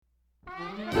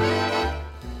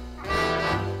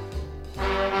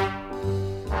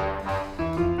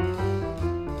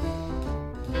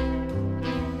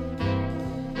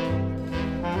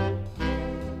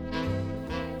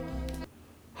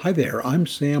Hi there, I'm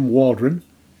Sam Waldron,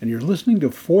 and you're listening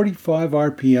to 45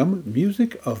 RPM,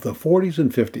 music of the 40s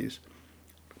and 50s.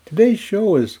 Today's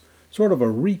show is sort of a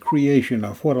recreation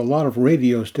of what a lot of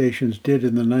radio stations did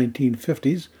in the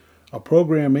 1950s, a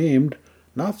program aimed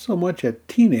not so much at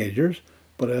teenagers,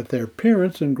 but at their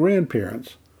parents and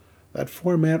grandparents. That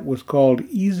format was called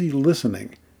Easy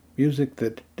Listening, music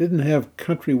that didn't have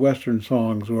country western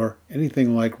songs or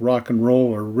anything like rock and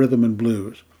roll or rhythm and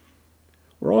blues.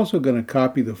 We're also going to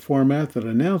copy the format that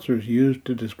announcers used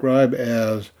to describe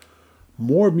as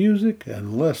more music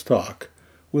and less talk.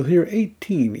 We'll hear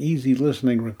 18 easy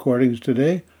listening recordings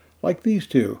today, like these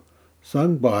two,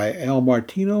 sung by Al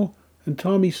Martino and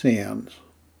Tommy Sands.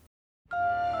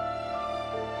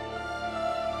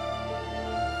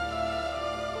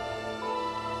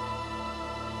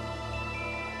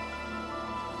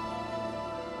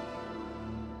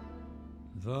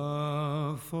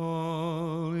 The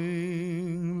falling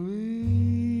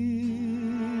leaves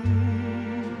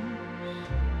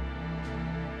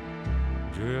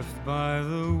drift by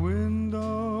the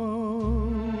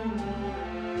window.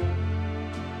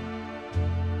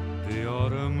 The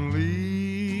autumn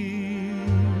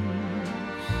leaves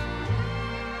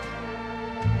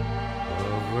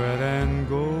of red and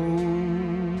gold.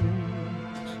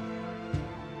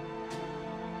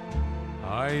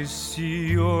 I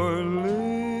see your lips,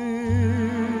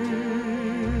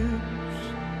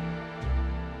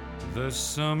 the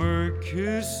summer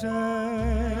kisses,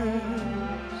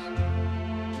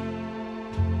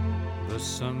 the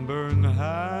sunburned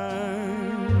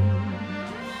hands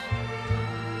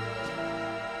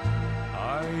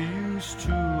I used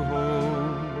to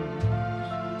hold.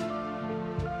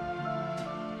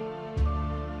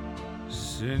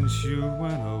 Since you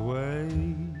went away,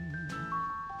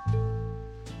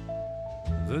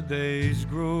 the days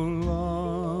grow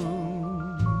long,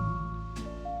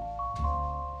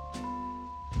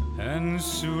 and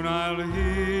soon I'll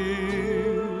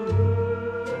hear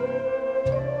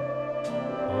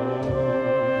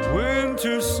old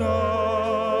winter song.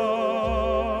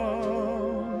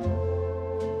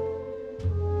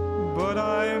 But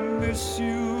I miss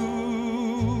you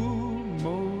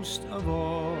most of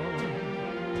all,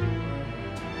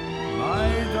 my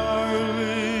darling.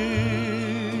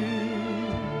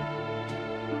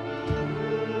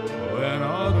 When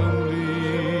autumn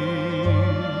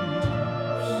leaves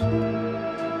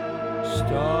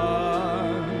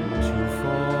start to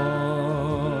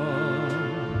fall,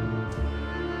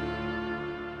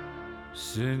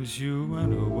 since you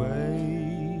went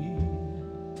away,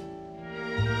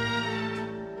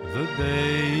 the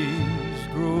days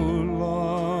grow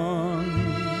long,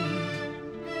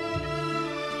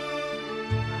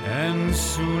 and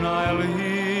soon I'll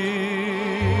hear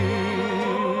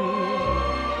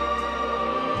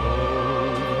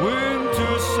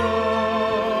song.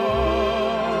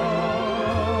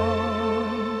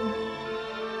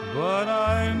 But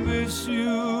I miss you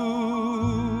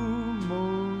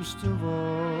most of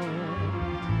all,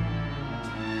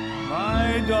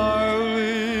 my darling.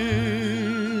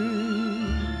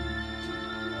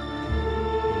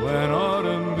 When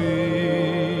autumn leaves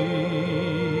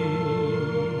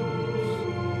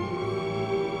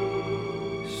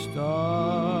start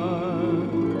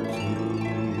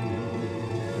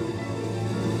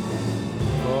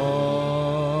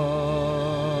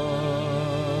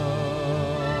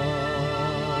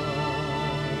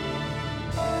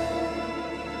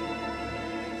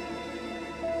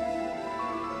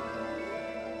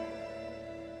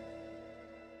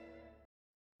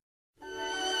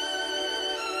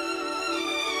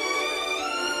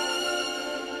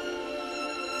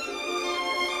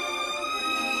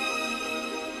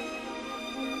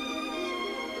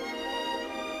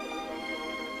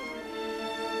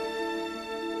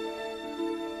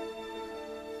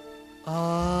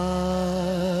I'll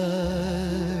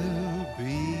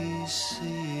be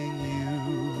seeing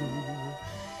you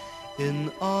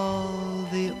in all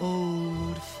the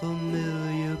old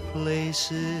familiar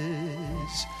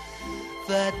places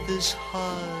that this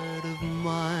heart of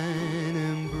mine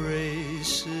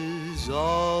embraces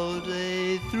all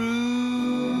day through.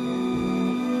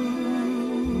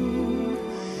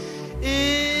 In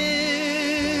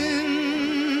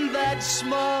that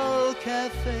small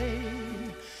cafe,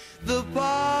 the park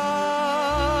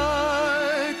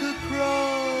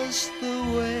across the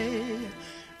way,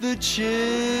 the children's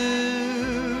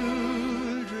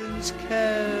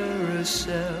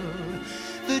carousel,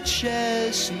 the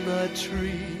chestnut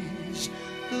trees,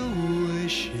 the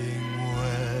wishing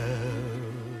well.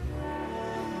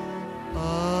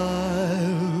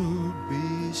 I'll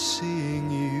be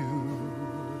seeing you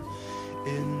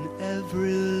in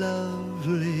every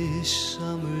lovely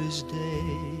summer's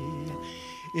day,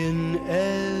 in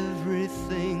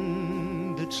everything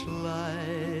that's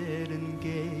light and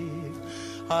gay.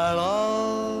 I'll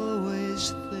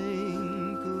always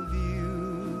think of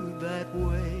you that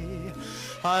way.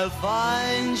 I'll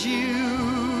find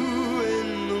you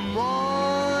in the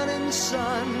morning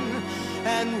sun,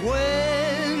 and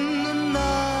when the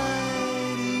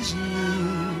night is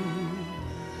new,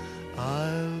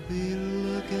 I'll be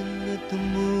looking at the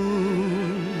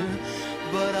moon,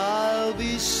 but I'll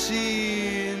be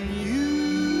seeing you.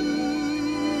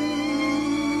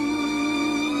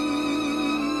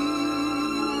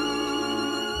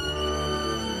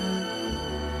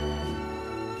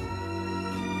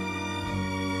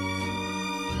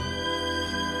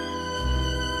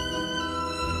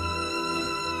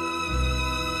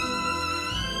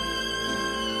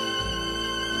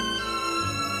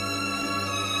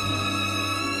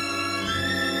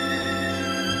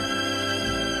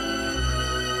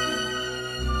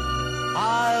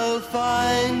 I'll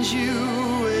find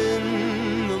you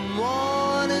in the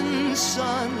morning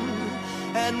sun,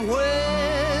 and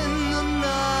when the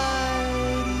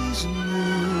night is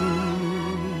new,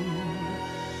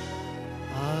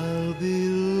 I'll be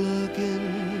looking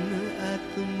at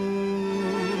the moon,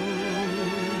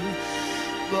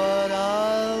 but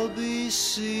I'll be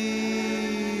seeing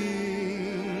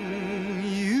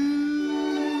you.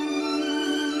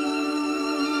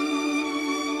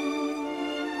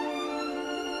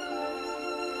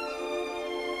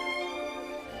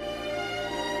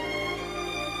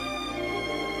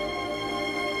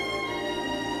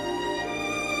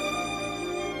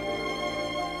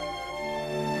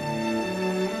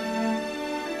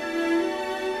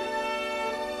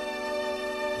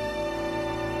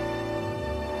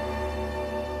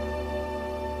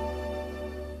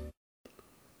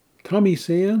 Tommy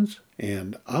Sands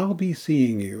and I'll Be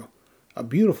Seeing You, a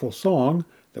beautiful song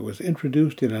that was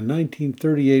introduced in a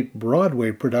 1938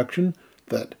 Broadway production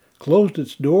that closed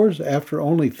its doors after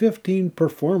only 15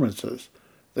 performances.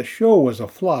 The show was a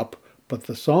flop, but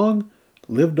the song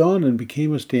lived on and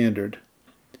became a standard.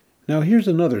 Now here's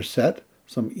another set,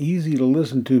 some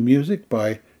easy-to-listen-to music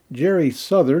by Jerry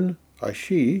Southern, a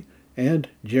she, and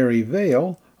Jerry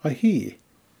Vale, a he.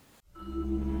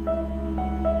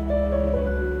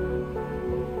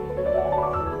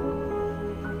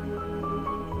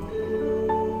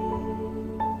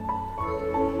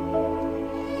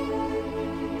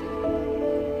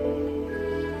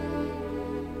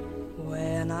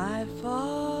 When I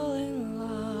fall in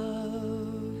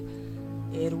love,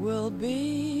 it will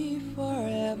be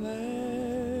forever,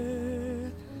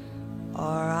 or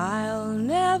I'll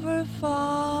never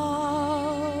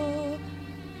fall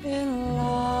in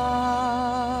love.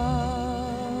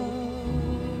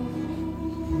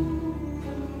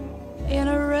 In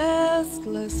a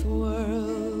restless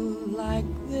world like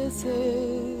this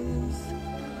is,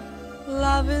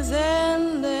 love is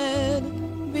ended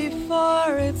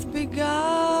before it's begun,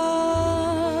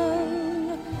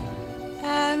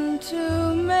 and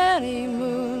too many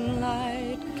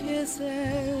moonlight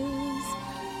kisses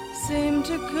seem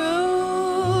to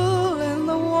cool in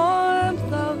the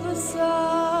warmth of the sun.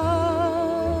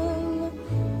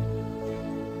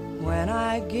 When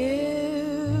I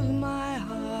give my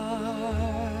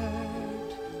heart,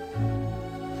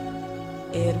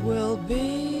 it will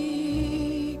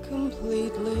be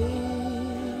completely,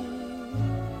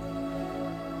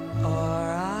 or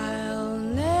I'll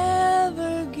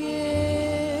never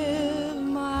give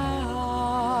my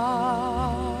heart.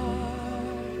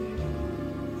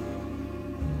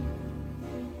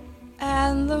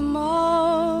 And the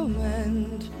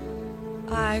moment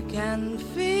I can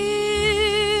feel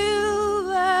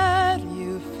that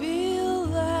you feel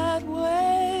that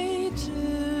way too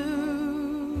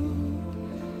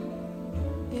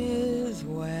is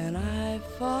when I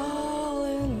fall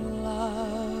in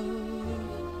love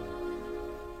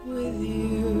with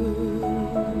you.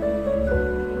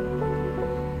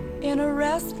 In a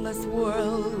restless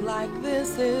world like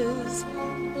this is,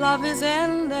 love is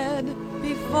ended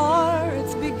before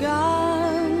it's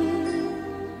begun,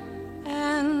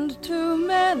 and too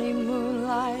many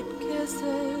moonlight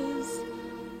kisses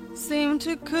seem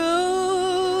to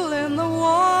cool in the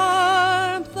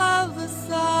warmth of the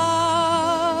sun.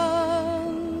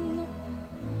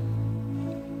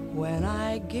 When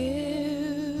I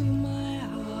give my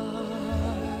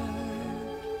heart,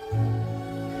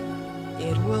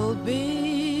 it will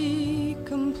be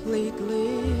complete,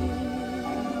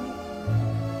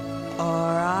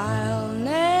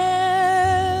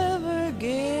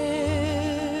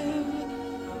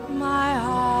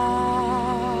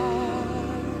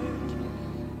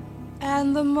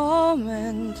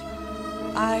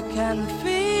 I can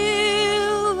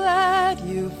feel that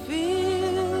you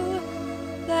feel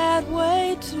that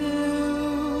way too,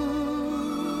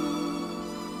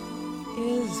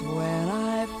 is when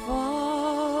I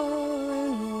fall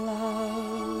in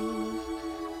love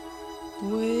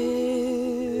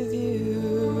with you.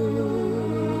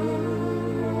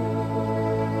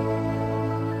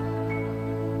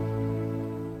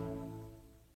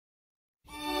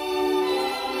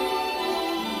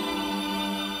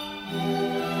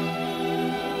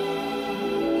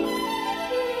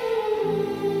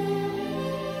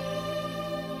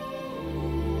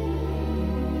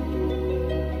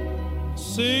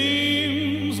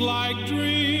 Seems like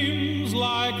dreams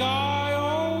like I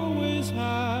always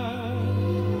had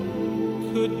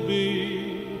could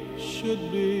be,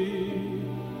 should be,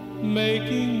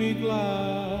 making me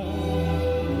glad.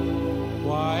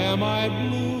 Why am I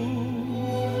blue?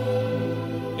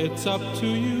 It's up to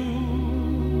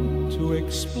you to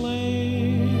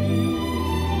explain.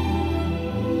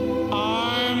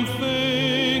 I'm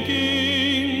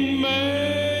thinking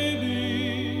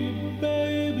maybe,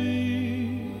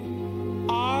 baby,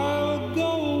 I'll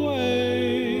go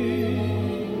away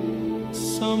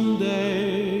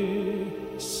someday,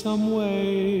 some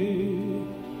way.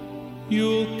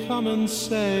 You'll come and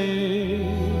say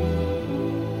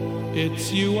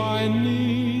it's you I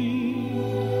need,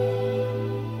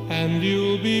 and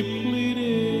you'll be pleading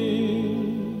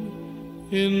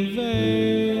in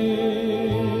vain.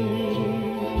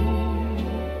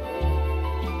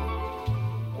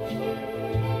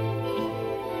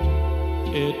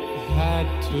 It had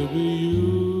to be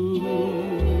you.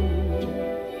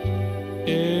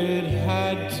 It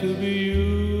had to be you.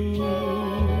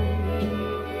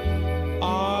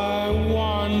 I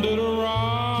wandered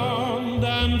around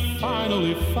and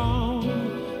finally found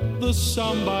the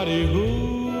somebody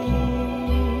who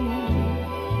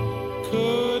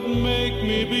could make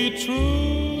me be true,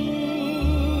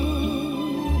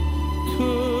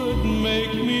 could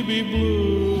make me be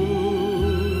blue,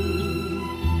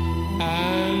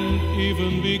 and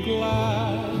even be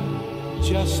glad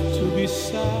just to be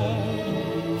sad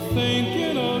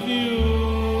thinking of you.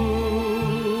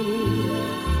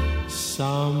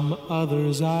 Some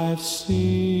others I've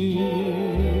seen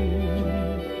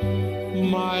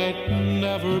might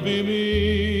never be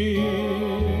me,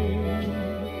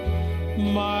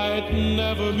 might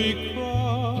never be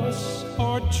cross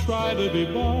or try to be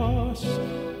boss,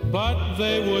 but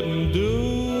they wouldn't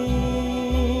do,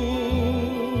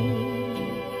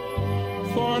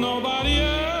 for nobody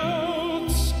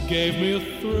else gave me a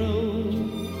thrill.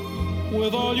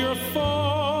 With all your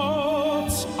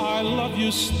faults, I love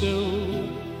you still.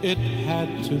 It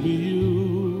had to be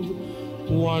you,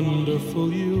 wonderful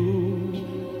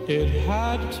you. It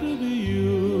had to be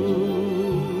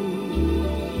you.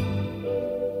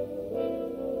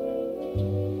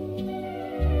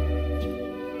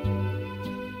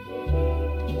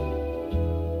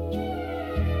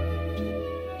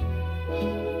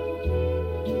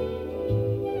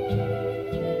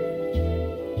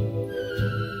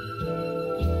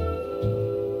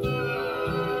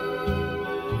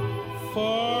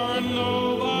 For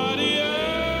nobody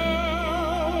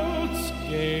else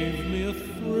gave me a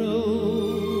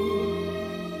thrill.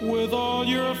 With all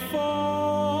your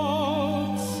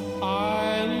faults,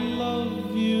 I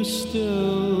love you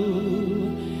still.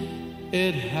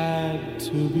 It had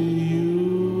to be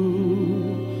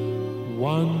you,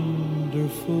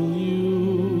 wonderful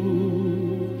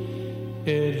you.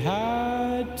 It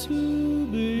had to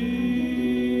be.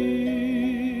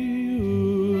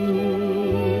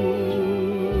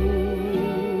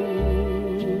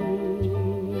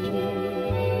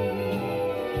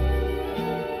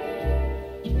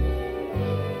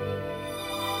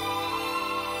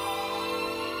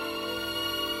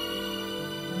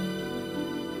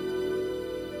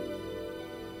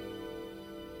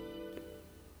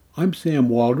 I'm Sam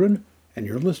Waldron, and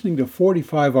you're listening to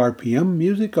 45 RPM,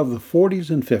 music of the 40s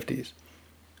and 50s.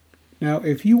 Now,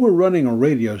 if you were running a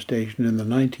radio station in the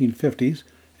 1950s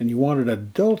and you wanted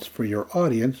adults for your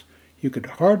audience, you could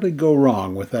hardly go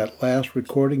wrong with that last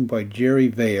recording by Jerry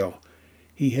Vale.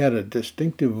 He had a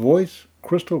distinctive voice,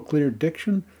 crystal clear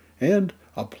diction, and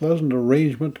a pleasant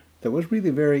arrangement that was really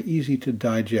very easy to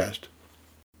digest.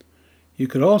 You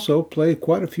could also play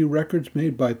quite a few records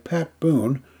made by Pat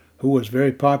Boone, who was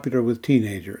very popular with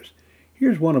teenagers.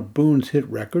 Here's one of Boone's hit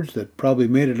records that probably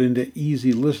made it into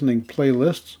easy listening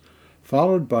playlists,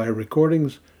 followed by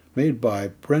recordings made by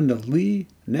Brenda Lee,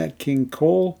 Nat King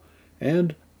Cole,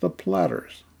 and the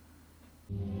Platters.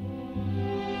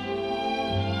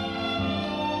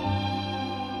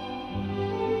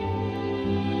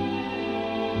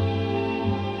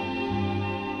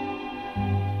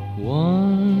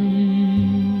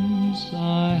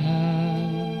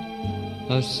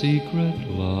 a secret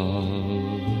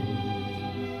love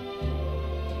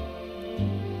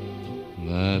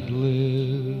that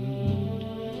lived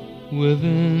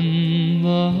within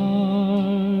the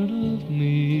heart of me.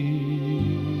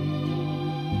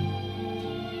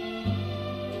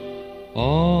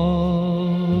 All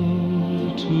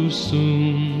too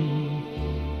soon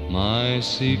my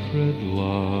secret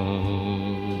love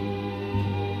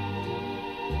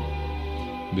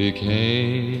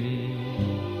became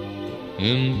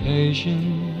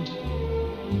impatient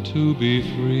to be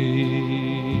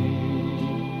free.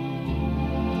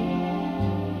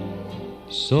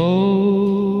 So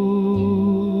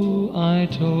I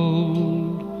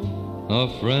told a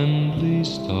friendly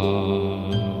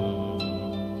star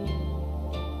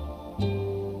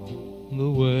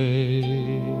the way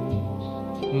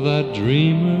that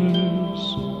dreamers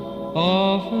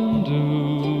often do,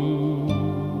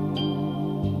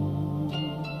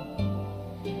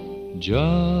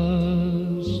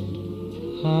 just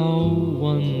how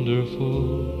wonderful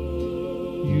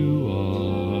you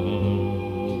are,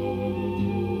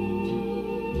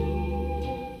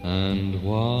 and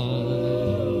why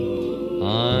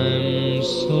I'm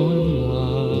so in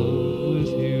love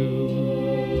with you.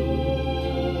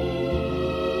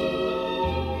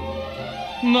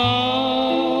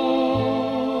 Now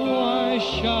I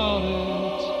shout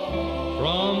it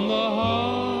from the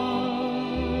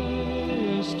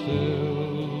highest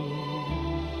hill,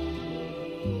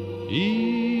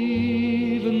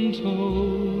 even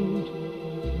told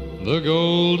the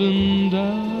golden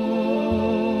daffodils.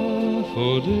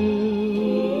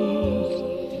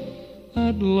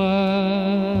 At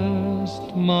last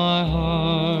my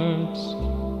heart's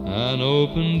an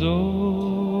open door,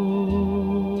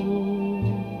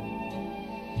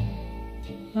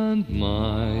 and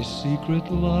my secret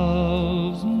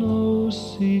love's no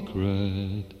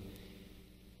secret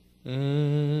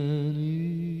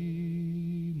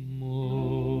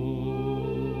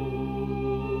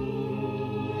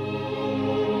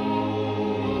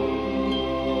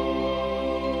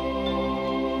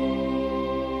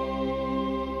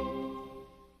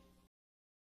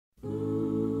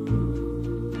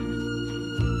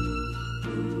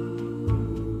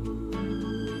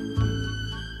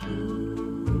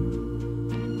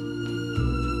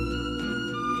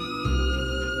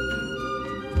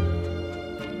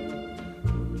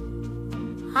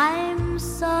I'm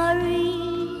sorry,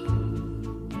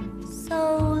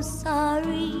 so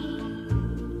sorry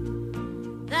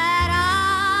that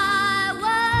I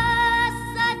was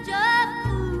such a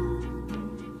fool.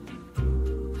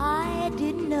 I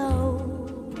didn't know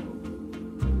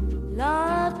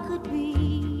love could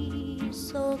be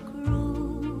so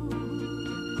cruel.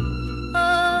 Oh,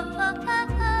 oh, oh,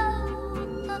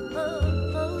 oh,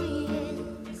 oh, oh,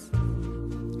 yes.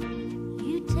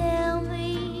 You tell me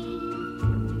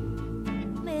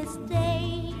mistakes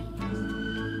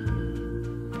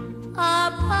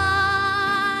are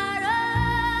part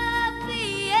of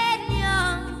being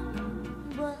young,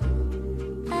 but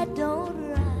I don't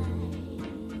right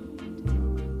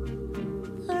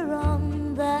the wrong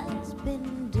that's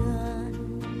been done.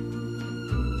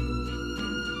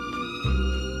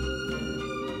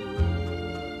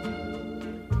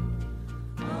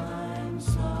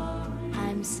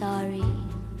 I'm sorry,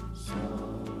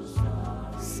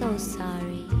 so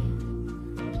sorry.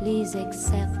 Please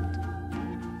accept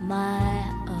my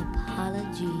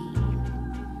apology,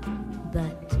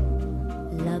 but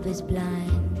love is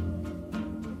blind,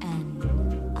 and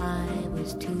I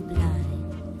was too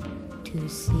blind to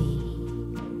see.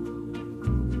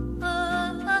 Oh,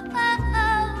 oh, oh,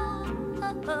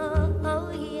 oh, oh, oh,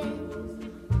 yes.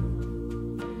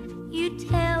 You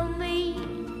tell me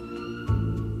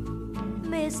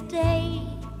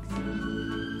mistakes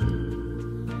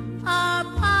are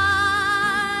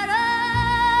part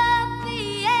of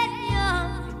being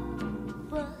young,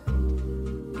 but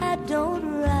I don't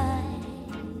right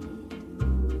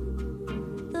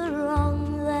the wrong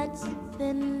that's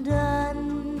been done.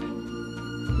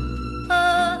 Oh,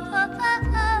 oh, oh,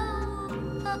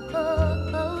 oh,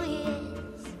 oh, oh,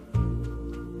 yes.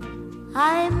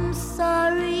 I'm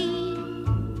sorry,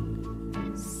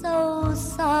 so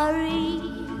sorry.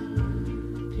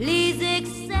 Please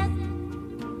accept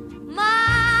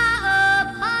my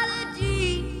apology,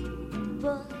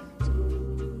 but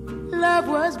love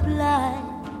was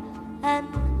blind, and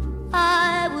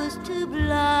I was too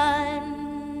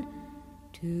blind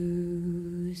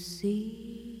to see.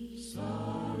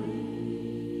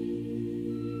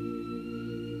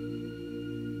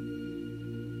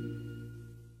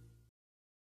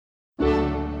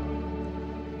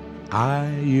 I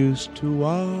used to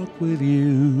walk with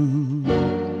you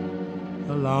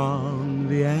along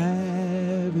the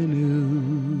avenue.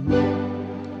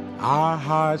 Our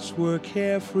hearts were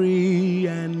carefree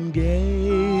and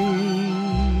gay.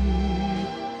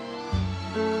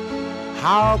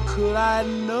 How could I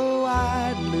know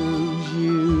I'd lose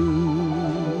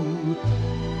you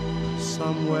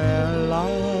somewhere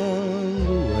along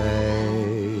the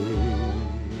way?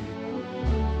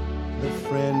 The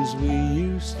friends we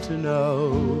used to know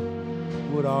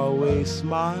would always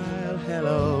smile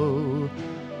hello.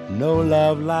 No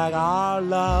love like our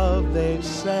love, they'd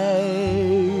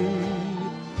say.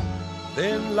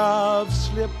 Then love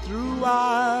slipped through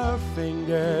our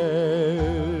fingers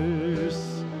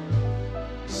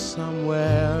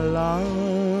somewhere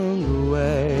along the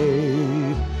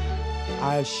way.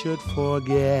 I should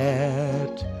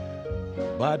forget,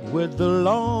 but with the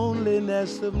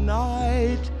loneliness of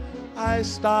night, I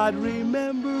start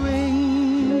remembering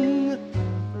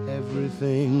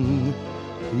everything.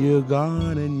 You're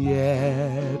gone, and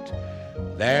yet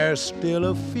there's still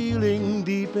a feeling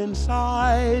deep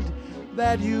inside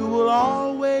that you will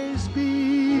always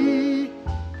be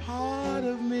part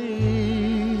of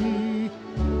me.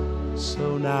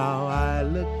 So now I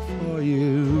look for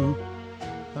you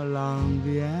along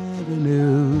the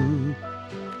avenue,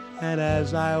 and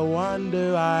as I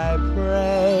wander I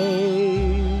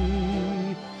pray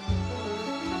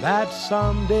that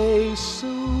someday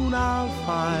soon I'll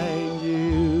find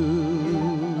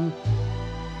you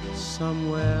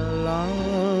somewhere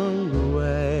along the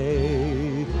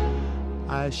way.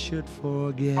 I should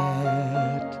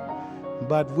forget,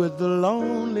 but with the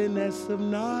loneliness of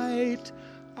night,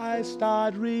 I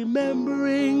start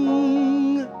remembering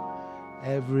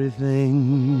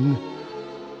everything.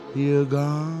 You're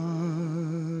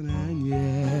gone, and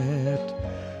yet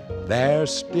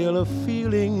there's still a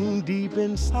feeling deep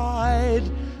inside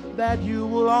that you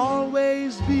will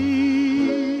always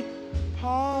be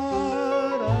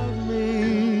part of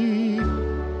me.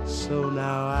 So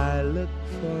now I look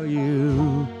for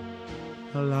you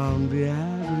along the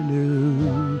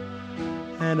avenue,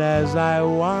 and as I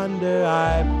wander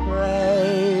I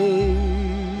pray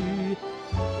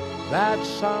that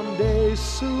someday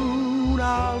soon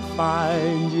I'll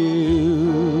find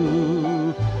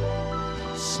you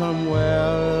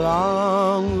somewhere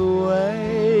along the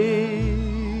way,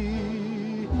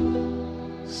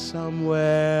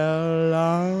 somewhere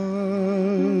along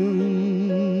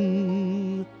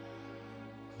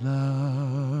the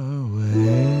way.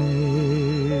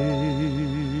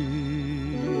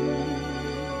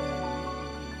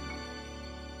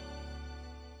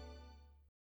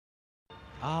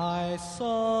 I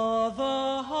saw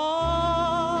the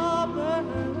harbor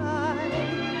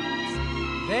lights.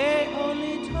 They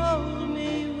only told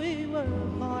me we were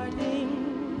parting.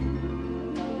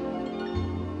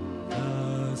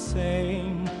 The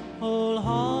same old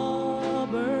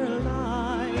harbor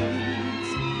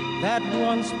lights that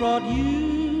once brought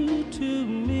you to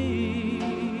me.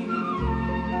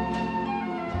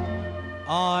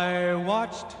 I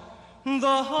watched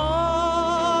the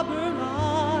harbor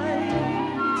lights.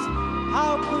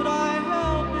 How could I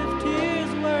help if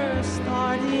tears were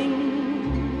starting?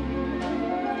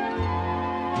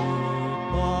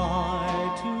 Goodbye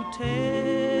to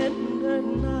tender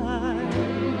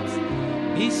nights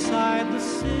beside the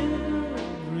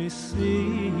silvery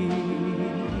sea.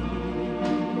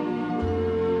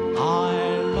 I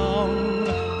long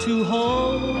to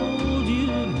hold you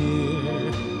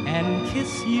near and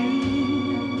kiss you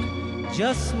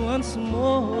just once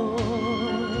more.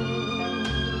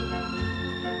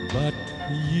 But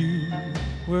you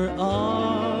were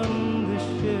on the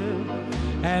ship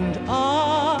and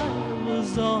I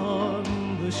was on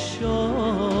the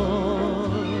shore.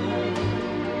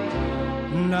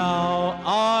 Now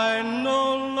I know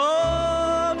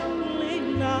lonely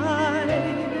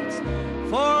nights,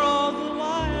 for all the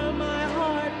while my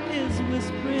heart is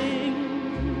whispering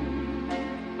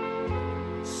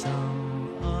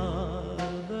some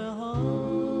other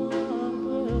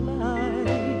harbor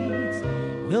lights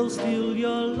will steal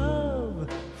your love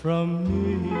from me.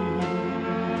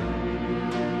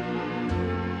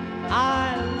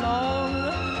 I long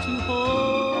to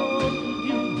hold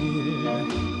you near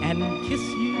and kiss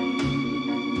you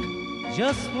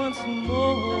just once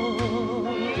more.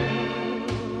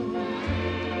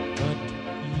 But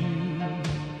you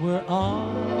were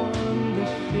on the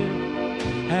ship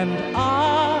and I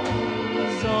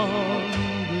was on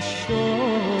the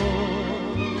shore.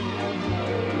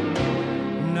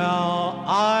 Now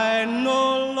I know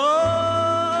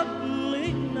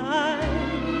lonely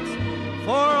nights,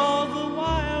 for all the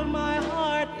while my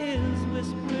heart is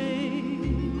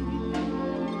whispering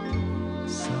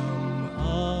some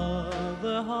other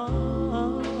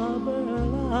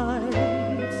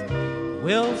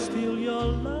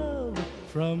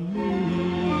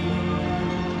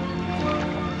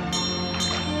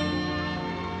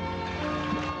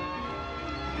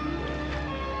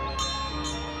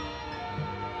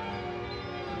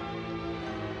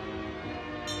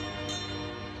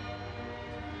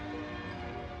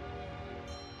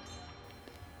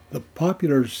the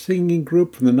popular singing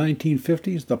group from the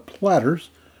 1950s, the Platters,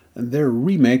 and their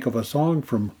remake of a song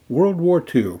from World War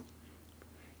II.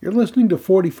 You're listening to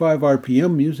 45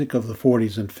 RPM, music of the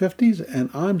 40s and 50s, and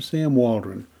I'm Sam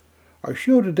Waldron. Our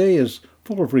show today is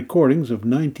full of recordings of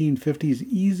 1950s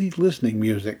easy listening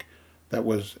music that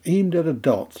was aimed at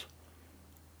adults.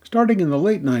 Starting in the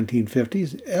late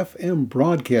 1950s, FM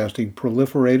broadcasting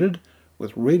proliferated,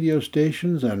 with radio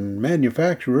stations and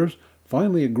manufacturers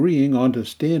finally agreeing onto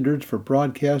standards for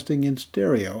broadcasting in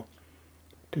stereo.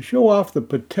 To show off the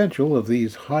potential of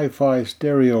these hi-fi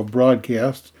stereo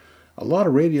broadcasts, a lot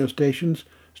of radio stations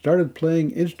started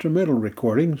playing instrumental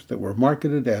recordings that were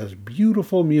marketed as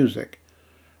beautiful music.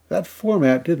 That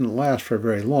format didn't last for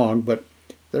very long, but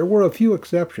there were a few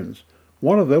exceptions.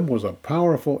 One of them was a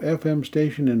powerful FM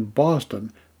station in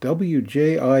Boston,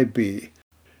 WJIB.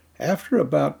 After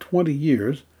about 20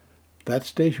 years, that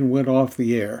station went off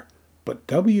the air, but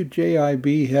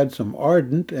WJIB had some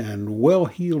ardent and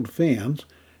well-heeled fans,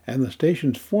 and the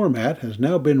station's format has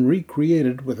now been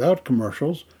recreated without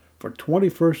commercials for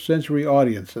 21st century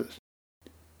audiences.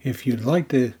 If you'd like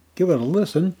to give it a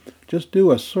listen, just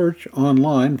do a search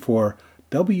online for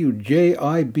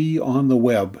WJIB on the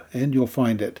web, and you'll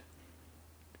find it.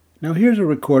 Now here's a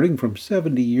recording from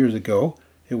 70 years ago.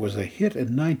 It was a hit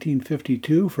in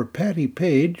 1952 for Patti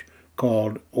Page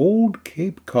called Old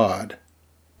Cape Cod.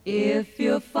 If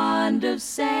you're fond of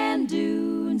sand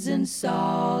dunes and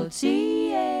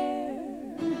salty air,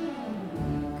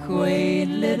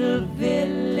 quaint little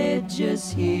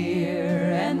villages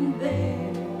here and there,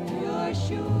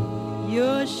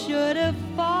 you're sure to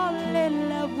fall in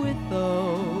love with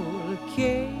old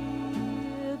Cape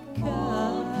Cod.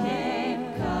 Old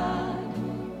Cape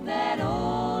Cod, that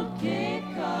old Cape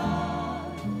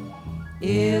Cod.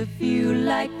 If you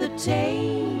like the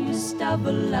taste of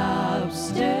a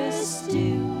lobster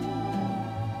stew,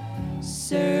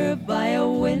 served by a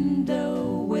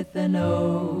window with an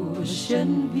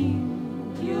ocean view,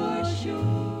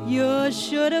 you're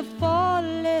sure to fall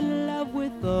in love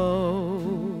with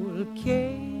old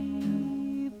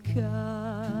Cape Cod.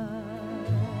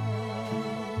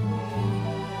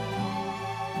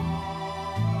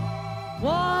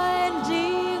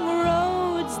 Winding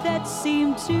roads that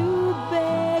seem to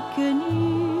beckon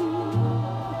you,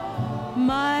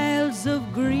 miles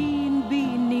of green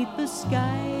beneath the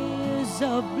skies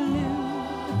of blue,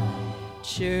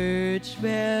 church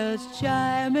bells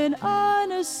chiming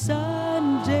on a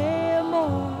Sunday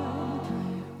morn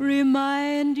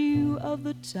remind you of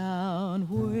the town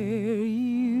where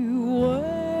you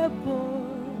were born.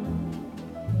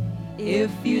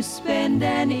 If you spend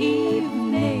an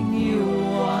evening you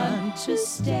want to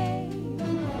stay,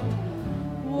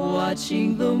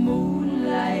 watching the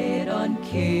moonlight on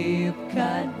Cape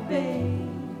Cod Bay,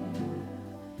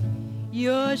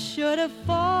 you're sure to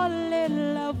fall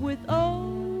in love with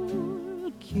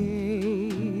old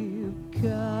Cape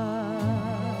Cod.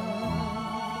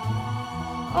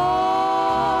 Oh,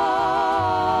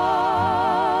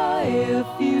 if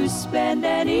you spend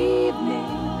an evening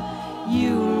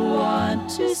you'll want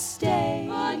to stay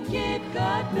on Cape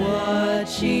Cod Bay,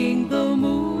 watching the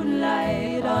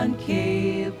moonlight on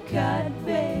Cape Cod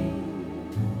Bay,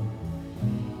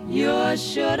 you're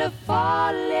sure to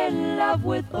fall in love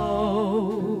with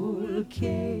old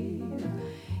Cape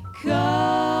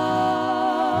Cod.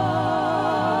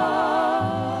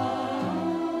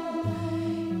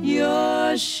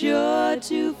 You're sure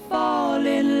to fall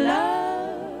in love.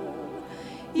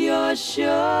 You're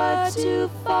sure to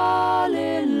fall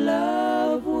in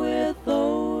love with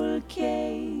old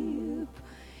Cape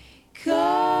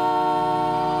Cod.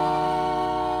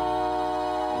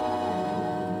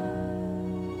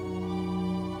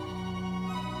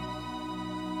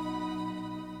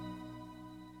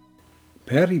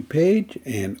 Patti Page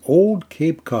and Old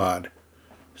Cape Cod.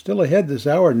 Still ahead this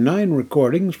hour, 9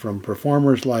 recordings from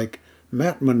performers like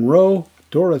Matt Monro,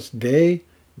 Doris Day,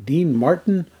 Dean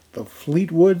Martin, the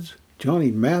Fleetwoods,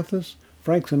 Johnny Mathis,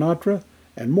 Frank Sinatra,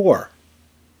 and more.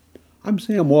 I'm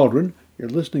Sam Waldron. You're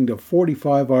listening to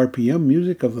 45 RPM,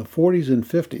 music of the 40s and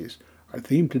 50s. Our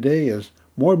theme today is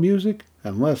more music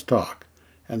and less talk.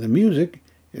 And the music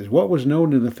is what was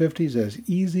known in the 50s as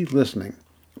easy listening.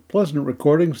 Pleasant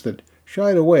recordings that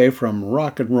shied away from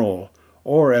rock and roll,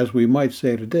 or as we might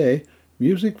say today,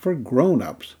 music for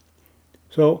grown-ups.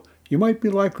 So you might be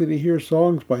likely to hear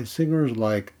songs by singers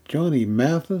like Johnny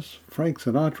Mathis, Frank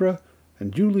Sinatra,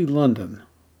 and Julie London.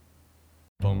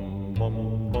 Bum,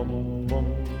 bum, bum, bum.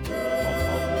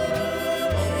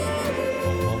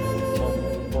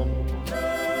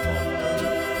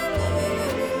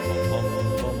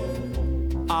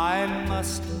 I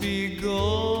must be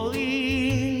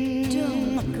going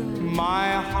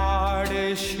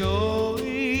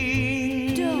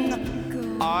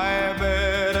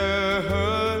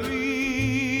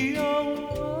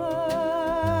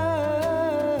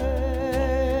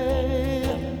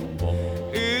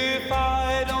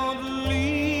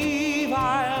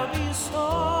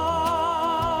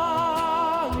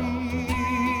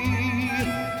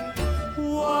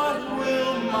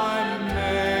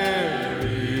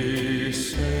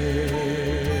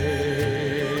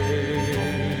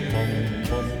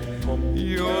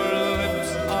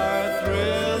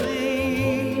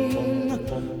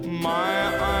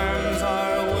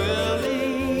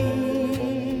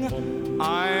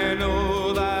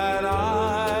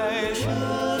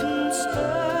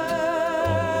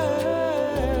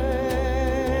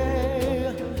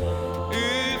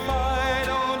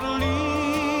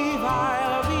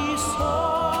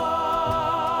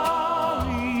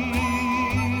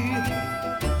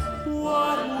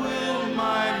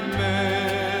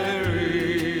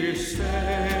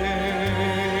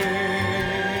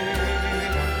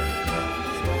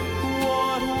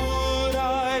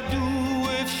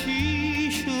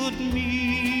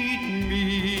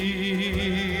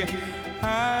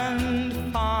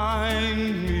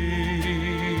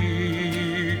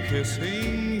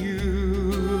missing you.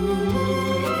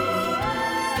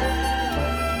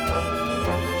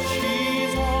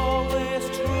 She's always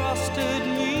trusted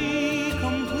me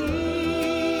completely.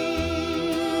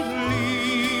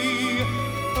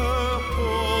 Her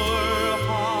poor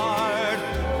heart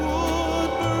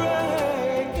would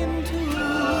break in two.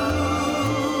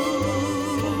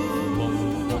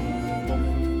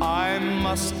 I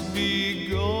must be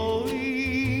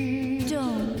going.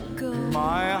 Don't go.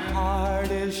 My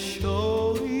heart is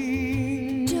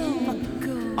showing. Don't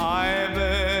go. I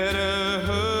better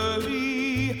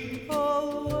hurry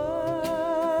away.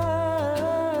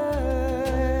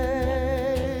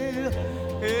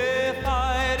 If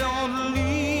I don't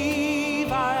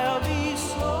leave, I'll be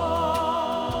sorry.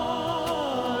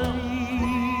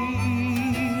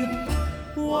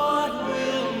 What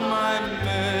will my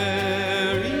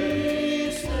Mary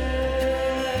say?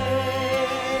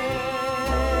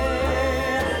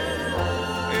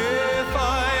 If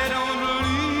I don't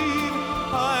leave,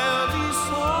 I'll be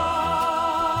sorry.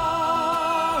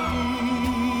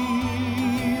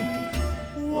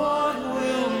 What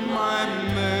will my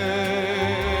Mary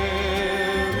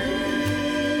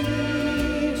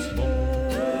say?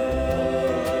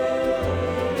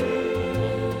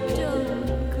 Don't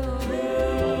go.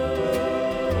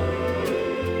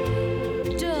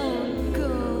 Don't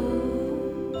go.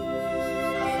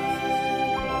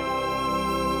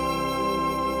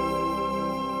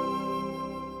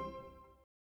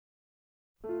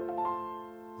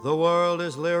 The world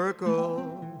is lyrical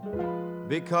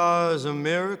because a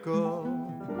miracle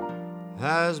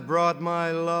has brought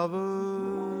my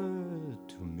lover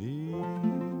to me.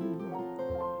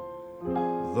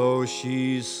 Though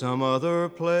she's some other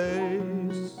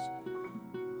place,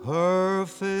 her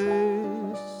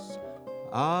face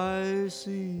I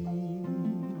see.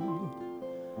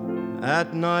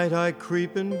 At night I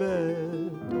creep in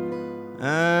bed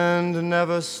and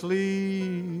never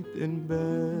sleep in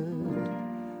bed,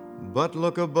 but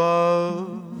look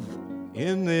above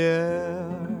in the air.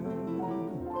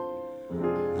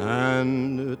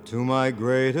 And to my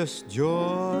greatest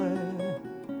joy,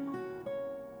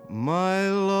 my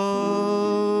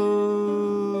love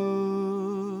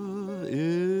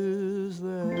is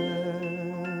there.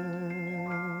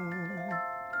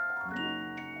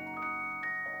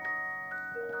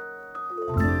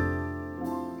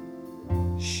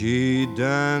 She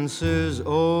dances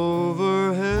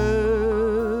overhead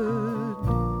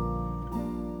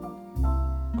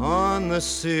on the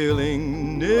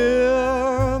ceiling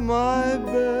near my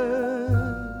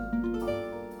bed,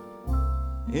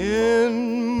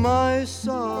 in my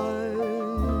sight,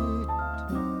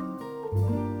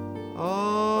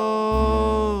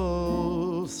 all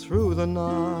through the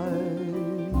night.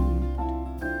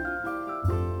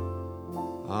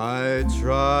 I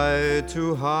try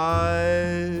to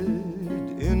hide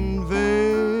in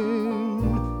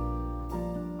vain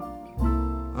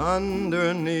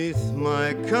underneath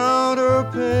my counterpane,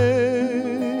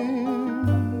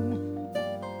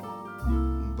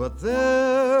 but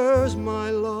there's my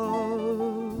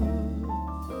love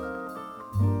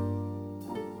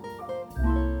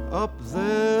up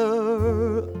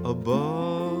there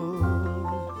above.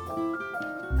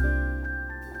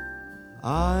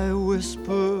 I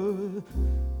whisper,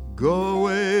 go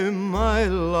away, my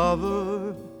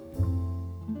lover,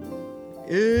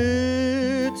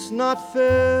 it's not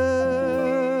fair.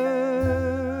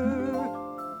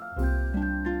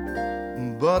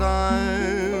 But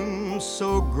I'm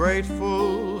so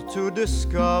grateful to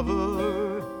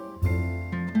discover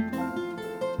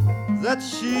that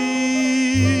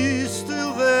she's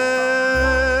still there.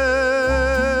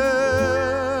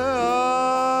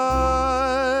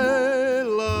 I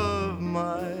love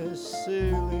my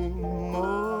sailing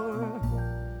more,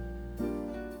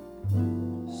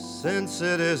 since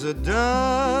it is a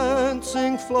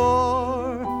dancing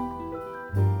floor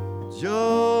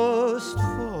just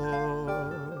for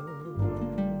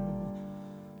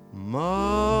my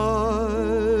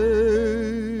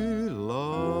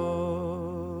love.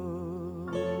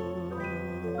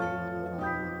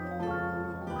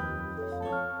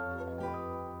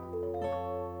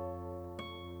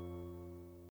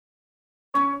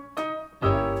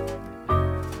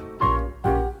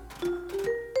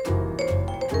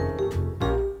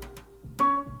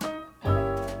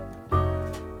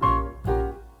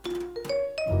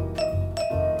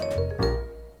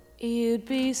 You'd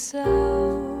be so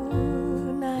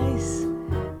nice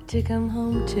to come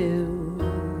home to.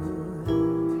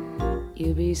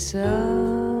 You'd be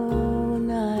so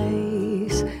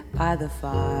nice by the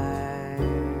fire,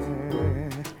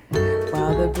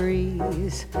 while the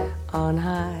breeze on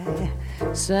high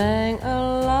sang a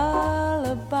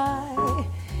lullaby,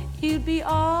 you'd be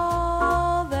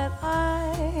all that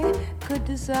I could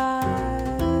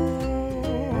desire.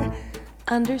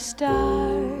 Under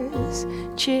stars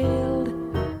chilled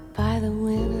by the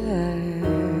winter,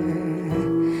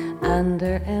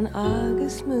 under an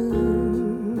August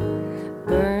moon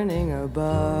burning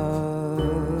above,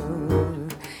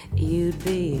 you'd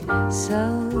be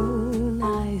so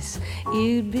nice,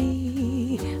 you'd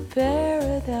be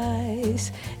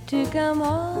paradise to come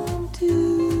home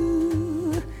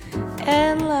to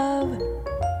and love.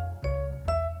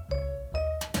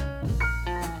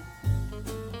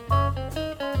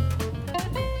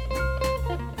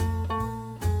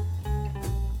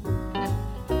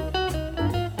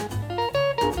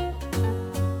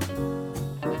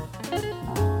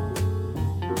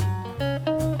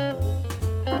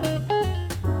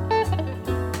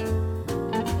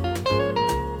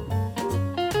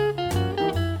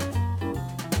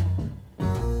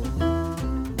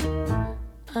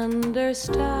 Under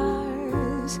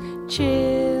stars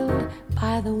chilled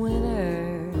by the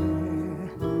winter,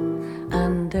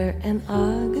 under an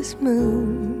August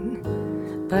moon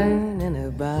burning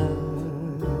above,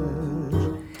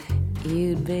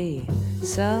 you'd be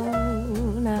so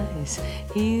nice,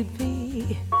 you'd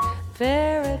be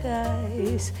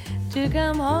paradise to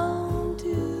come home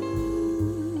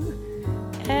to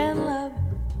and love.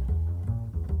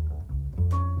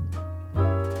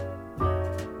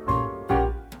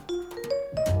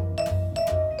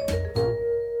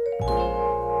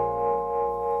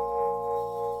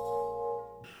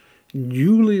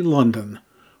 Julie London,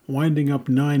 winding up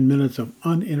 9 minutes of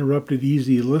uninterrupted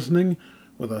easy listening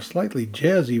with a slightly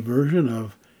jazzy version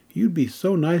of You'd Be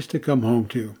So Nice to Come Home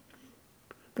To.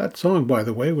 That song, by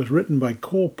the way, was written by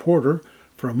Cole Porter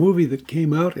for a movie that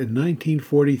came out in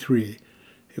 1943.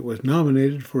 It was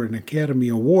nominated for an Academy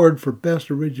Award for Best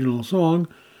Original Song,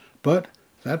 but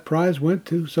that prize went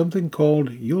to something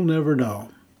called You'll Never Know.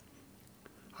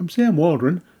 I'm Sam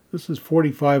Waldron. This is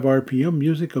 45 RPM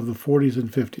music of the 40s and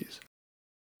 50s.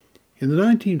 In the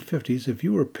 1950s, if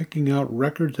you were picking out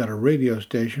records at a radio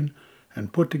station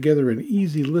and put together an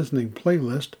easy listening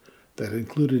playlist that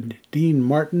included Dean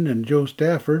Martin and Joe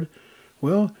Stafford,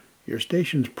 well, your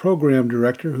station's program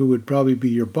director, who would probably be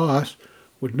your boss,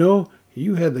 would know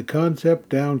you had the concept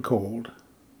down cold.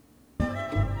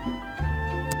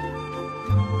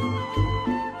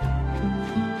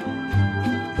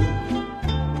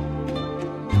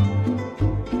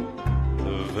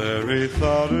 Very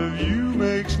thought of you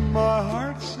makes my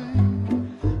heart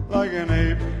sing like an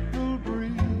April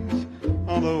breeze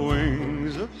on the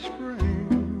wings of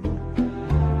spring,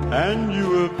 and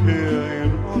you appear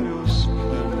in all your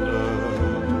splendor,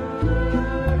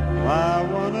 my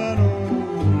one and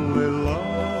only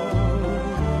love.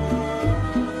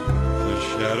 The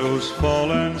shadows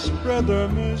fall and spread their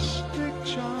mystic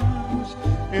charms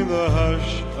in the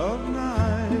hush of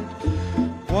night,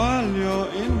 while you're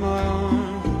in my arms.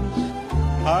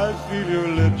 I feel your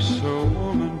lips so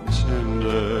warm and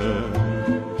tender,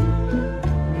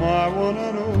 my one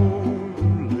and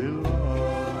only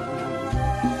love.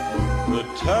 The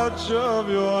touch of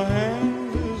your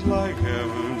hand is like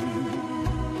heaven,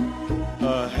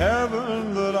 a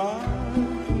heaven that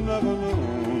I've never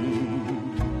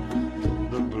known.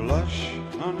 The blush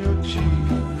on your cheek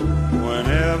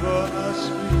whenever I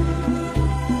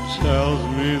speak tells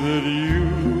me that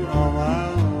you are my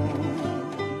own.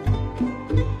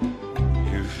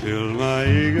 Fill my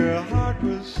eager heart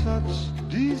with such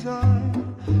desire.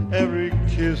 Every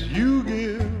kiss you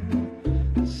give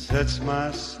sets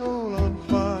my soul on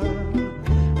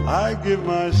fire. I give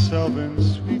myself in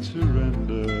sweet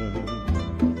surrender,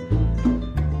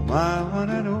 my one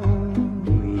and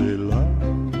only love.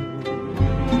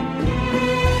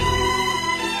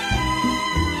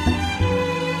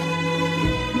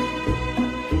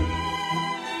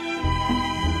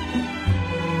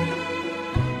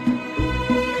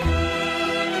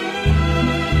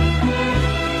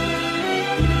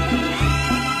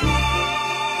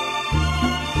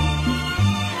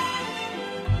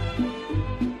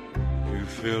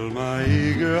 Fill my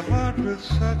eager heart with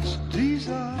such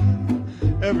desire.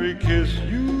 Every kiss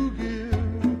you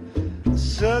give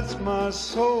sets my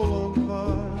soul on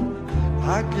fire.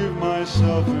 I give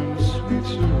myself in sweet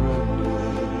surrender,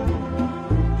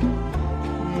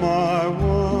 my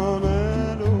one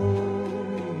and only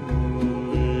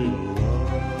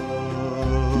love.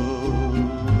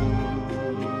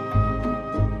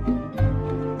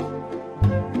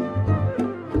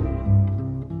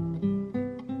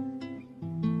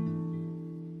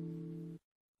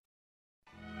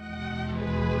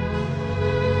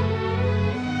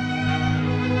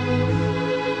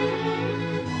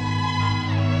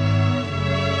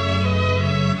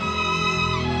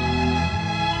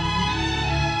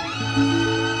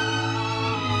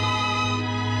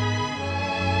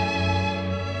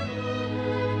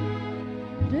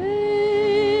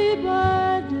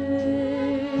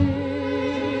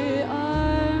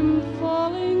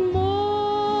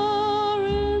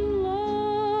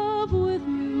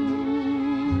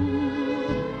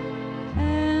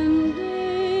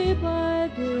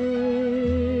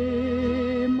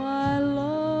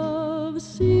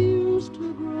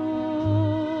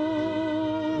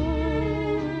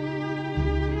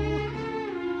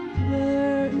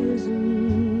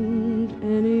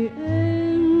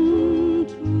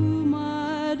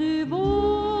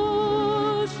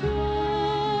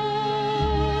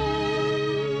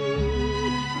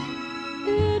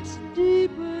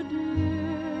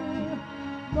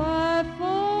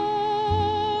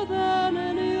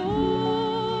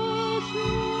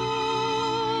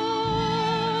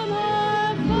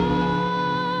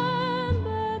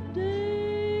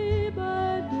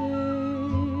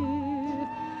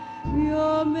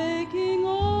 you're making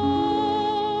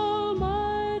all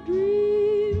my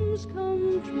dreams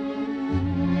come true.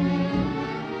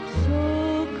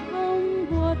 So come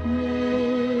what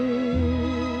may,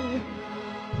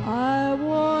 I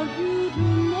want you to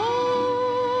know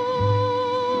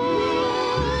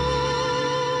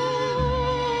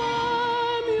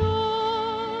I'm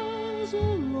yours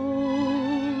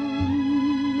alone,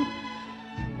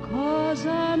 'cause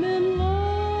I'm in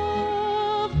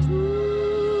love to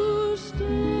stay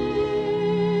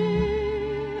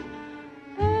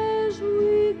as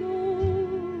we go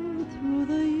through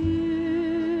the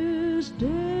years,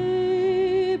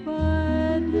 day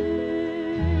by day.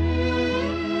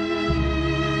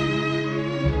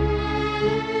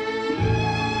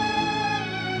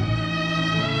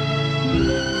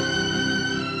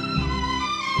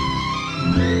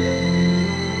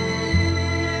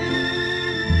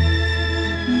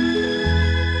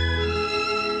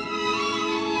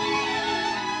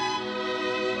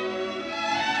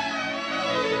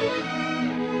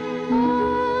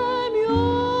 I'm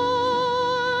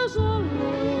yours alone,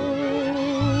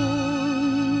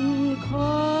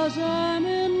 'cause I'm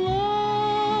in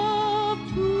love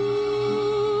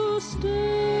to stay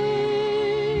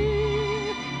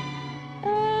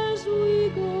as we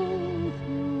go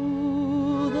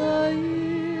through the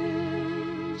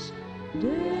years,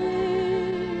 day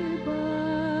by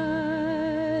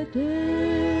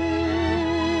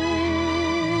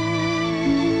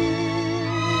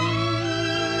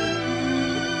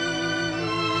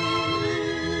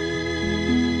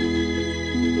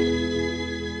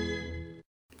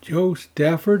Jo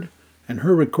Stafford and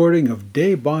her recording of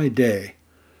Day by Day.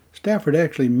 Stafford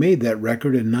actually made that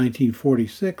record in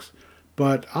 1946,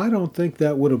 but I don't think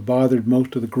that would have bothered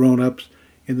most of the grown-ups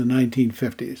in the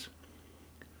 1950s.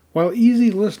 While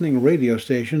easy listening radio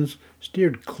stations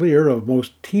steered clear of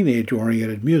most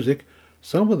teenage-oriented music,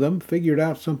 some of them figured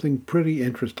out something pretty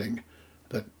interesting,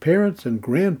 that parents and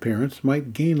grandparents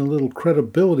might gain a little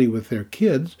credibility with their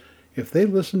kids if they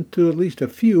listened to at least a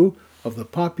few of the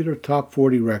popular Top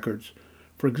 40 records.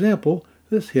 For example,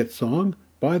 this hit song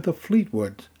by the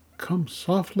Fleetwoods, Come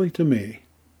Softly to Me.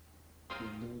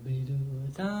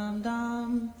 Dum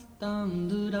dum dum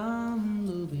do dum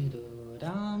dooby doo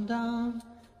dum dum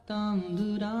dum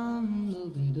do dum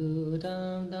dooby doo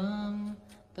dum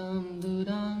dum do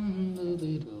dum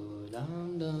dooby doo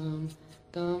dum dum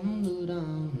do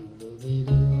dum dooby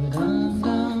doo dum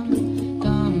dum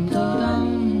do dum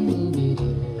dooby doo dum dum do dum dooby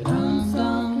doo dum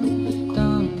dum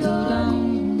do dum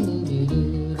dooby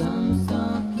doo dum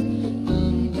dum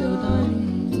do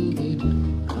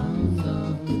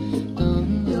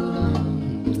dum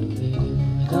dooby doo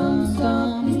dum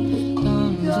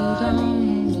dum do dum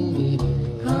dooby doo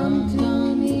dum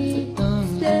dum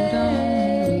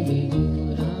stay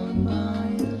dum dum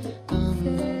dooby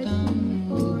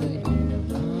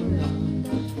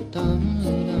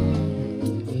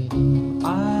dum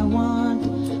I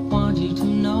want you to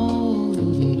know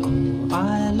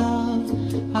I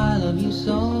love you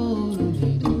so.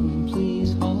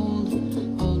 Please hold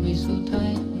me so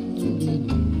tight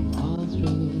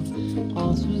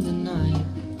all through the night.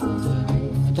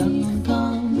 Dum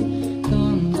dum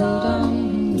dum dum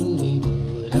dooby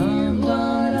doo dum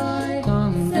dum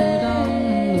dum dooby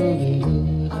doo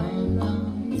dum dum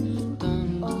dum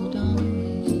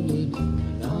dooby doo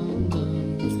dum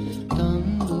dum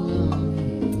dum.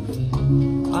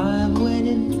 I've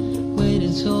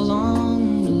waited so long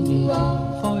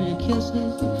for your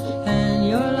kisses and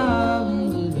your love.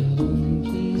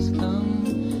 Please come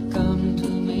to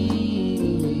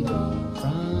me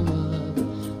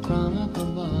from up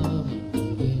above.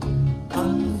 I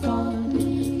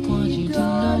want you to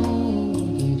know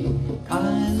I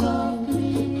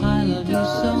love you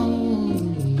so.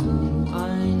 I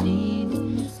need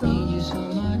you so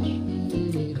much.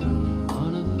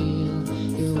 Wanna feel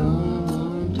your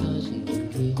warm touch.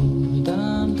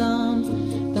 Dum dum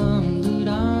dum do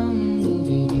dum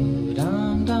dooby doo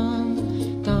dum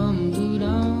dum do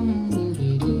dum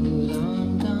dooby doo dum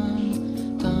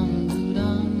dum do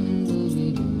dum dooby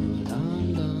doo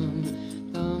dum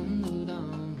dum do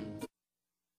dum.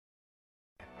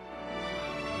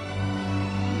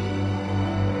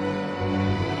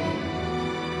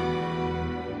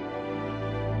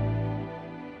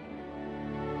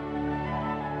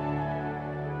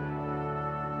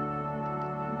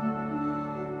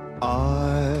 I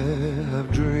have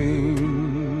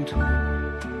dreamed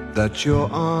that your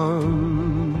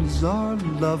arms are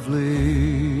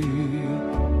lovely,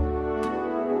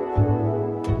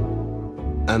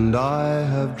 and I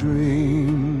have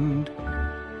dreamed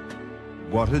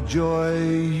what a joy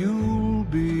you'll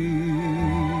be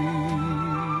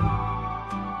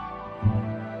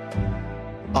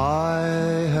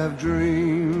have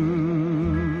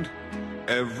dreamed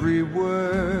every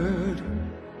word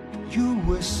you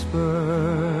whisper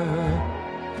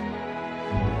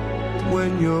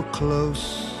when you're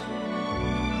close,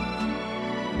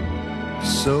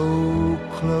 so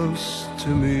close to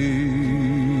me.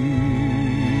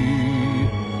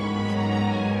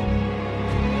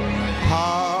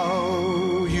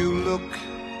 How you look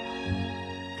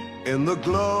in the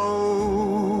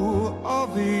glow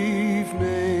of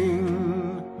evening,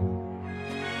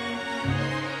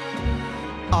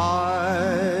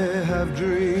 I have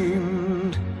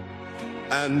dreamed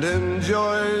and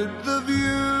enjoyed the view.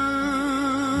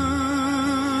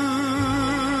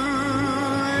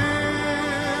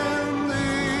 In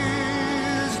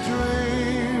these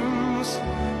dreams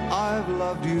I've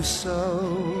loved you so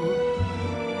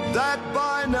that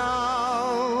by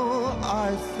now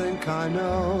I think I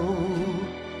know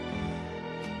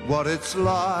what it's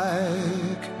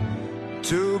like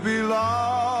to be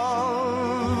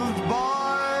loved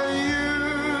by you.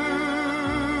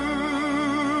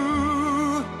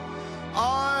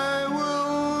 I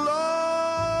will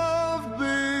love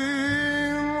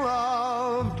being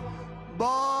loved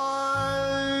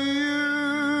by you.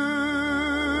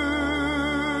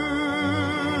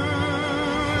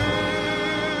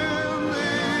 In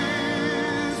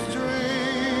these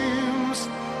dreams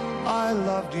I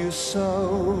loved you so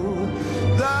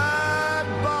that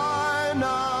by now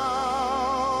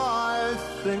I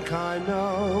think I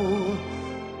know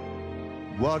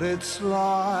what it's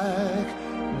like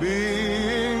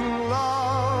being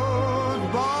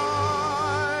loved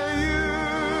by you.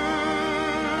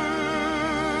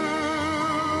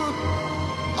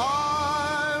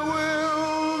 I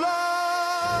will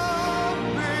love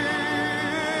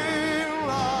being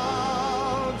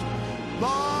loved by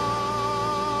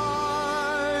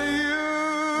you.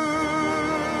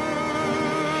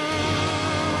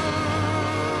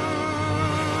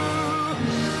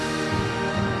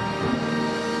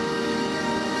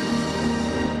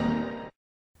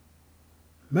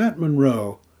 Matt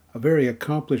Monro, a very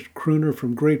accomplished crooner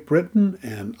from Great Britain,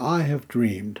 and I Have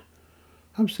Dreamed.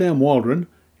 I'm Sam Waldron.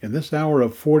 In this hour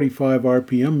of 45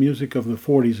 RPM music of the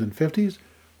 40s and 50s,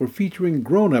 we're featuring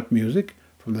grown-up music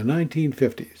from the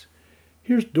 1950s.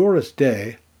 Here's Doris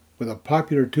Day with a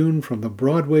popular tune from the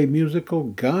Broadway musical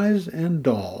Guys and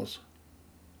Dolls.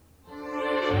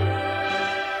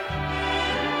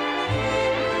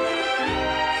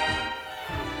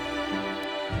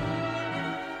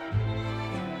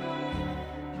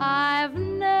 I've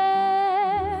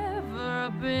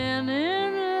never been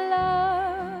in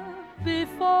love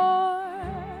before.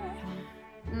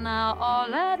 Now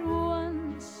all at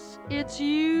once it's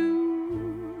you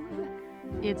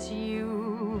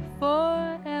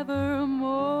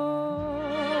forevermore.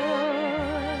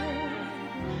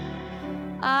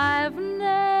 I've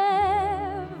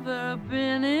never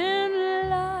been in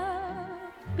love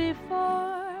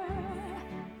before.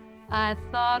 I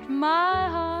thought my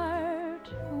heart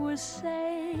was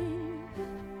safe.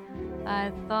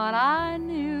 I thought I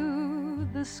knew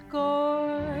the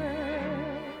score.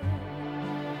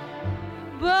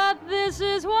 But this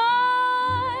is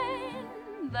wine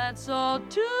that's all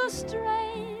too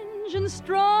strange and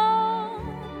strong.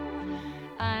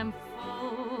 I'm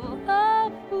full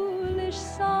of foolish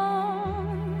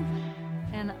song,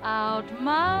 and out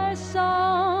my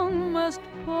song must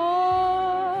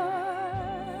pour.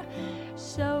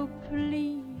 So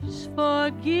please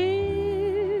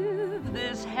forgive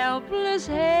this helpless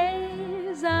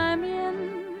haze I'm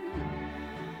in.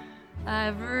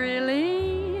 I've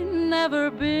really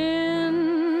never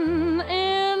been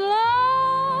in love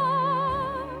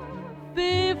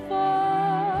before.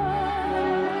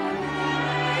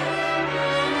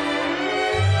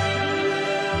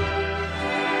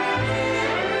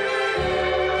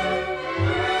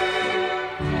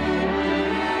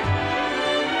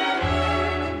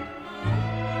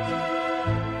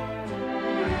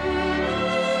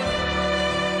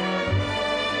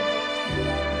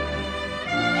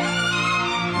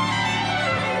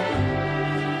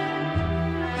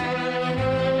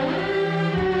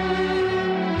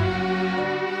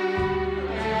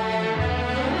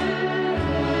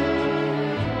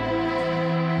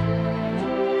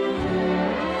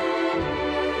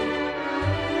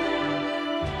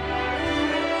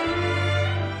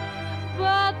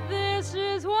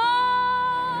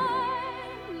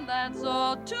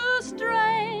 Too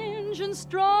strange and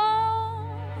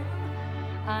strong.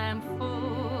 I'm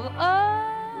full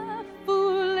of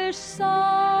foolish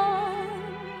song,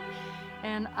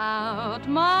 and out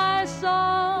my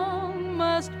song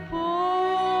must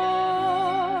pour.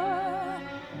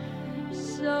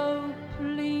 So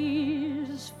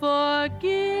please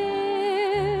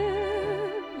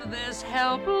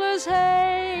this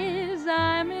haze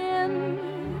I'm in.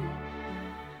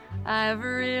 I've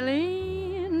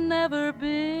really never been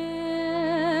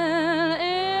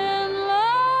in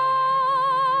love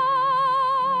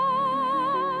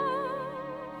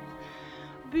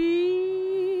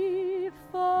before.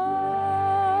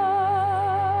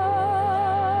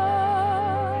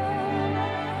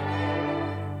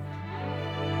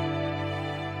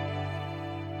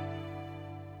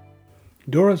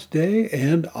 Doris Day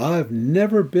and I've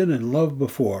Never Been in Love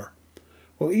Before.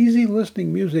 Well, easy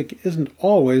listening music isn't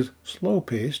always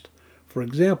slow-paced. For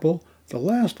example, the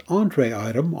last entree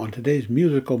item on today's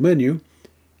musical menu,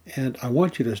 and I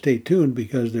want you to stay tuned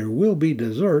because there will be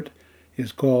dessert,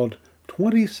 is called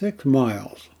 26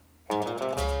 Miles.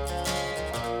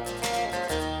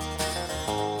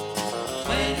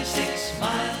 26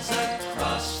 miles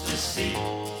across the sea,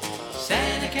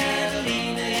 Santa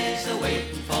Catalina is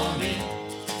a-waiting for me.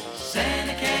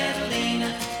 Santa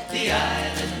Catalina, the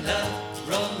island of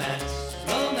romance,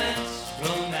 romance,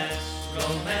 romance,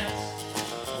 romance.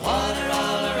 Water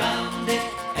all around it,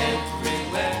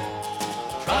 everywhere.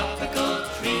 Tropical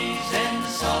trees and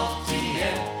salty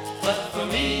air. But for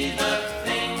me, the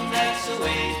thing that's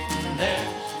awaiting there's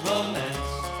romance.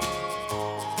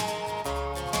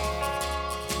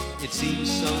 It seems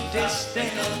so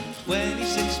distant,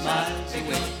 26 miles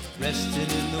away, resting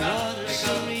in the water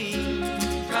serene.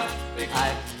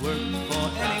 I'd work for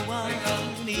anyone,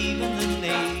 even the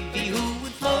Navy, who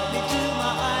would float me to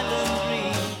my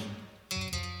island dream.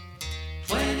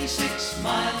 26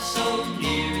 miles so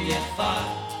near yet far,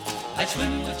 I'd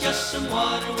swim with just some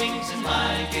water wings and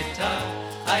my guitar.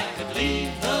 I could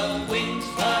leave the wings,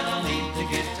 but I'll need the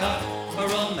guitar for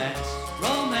romance,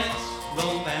 romance,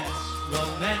 romance,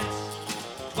 romance.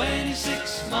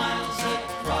 26 miles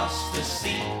across the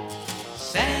sea,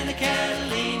 Santa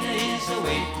Catalina is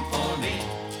a-waiting for me.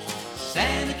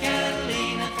 Santa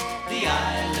Catalina, the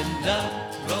island of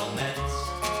romance.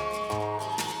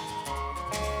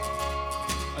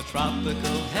 A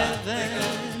tropical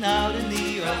heaven out in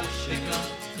the ocean,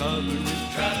 covered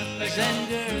with trees and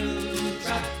girls.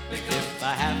 If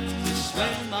I have to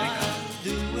swim, I'll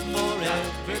do it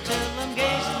forever till I'm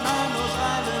gazing on those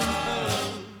island pearls.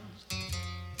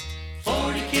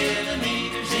 40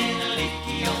 kilometers in a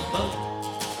leaky old boat,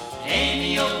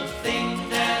 any old thing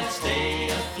that'll stay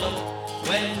afloat.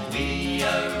 When we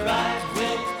arrive,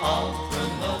 we'll all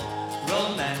promote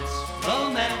romance,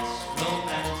 romance,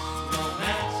 romance,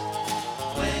 romance.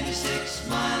 26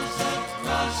 miles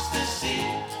across the sea,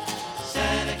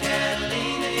 Santa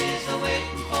Catalina is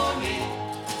a-waiting for me.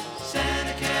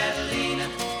 Santa Catalina,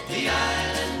 the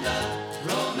island of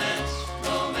romance,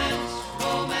 romance,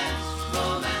 romance,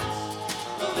 romance.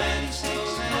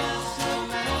 26 miles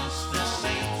across the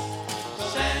sea,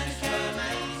 Santa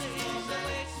Catalina is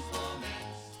a-waiting for me.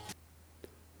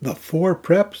 The Four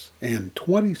Preps and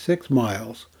 26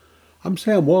 Miles. I'm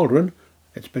Sam Waldron.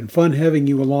 It's been fun having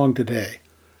you along today.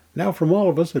 Now from all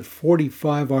of us at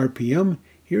 45 RPM,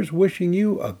 here's wishing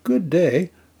you a good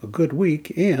day, a good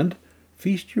week, and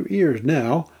feast your ears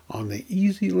now on the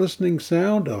easy listening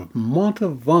sound of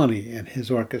Montavani and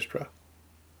his orchestra.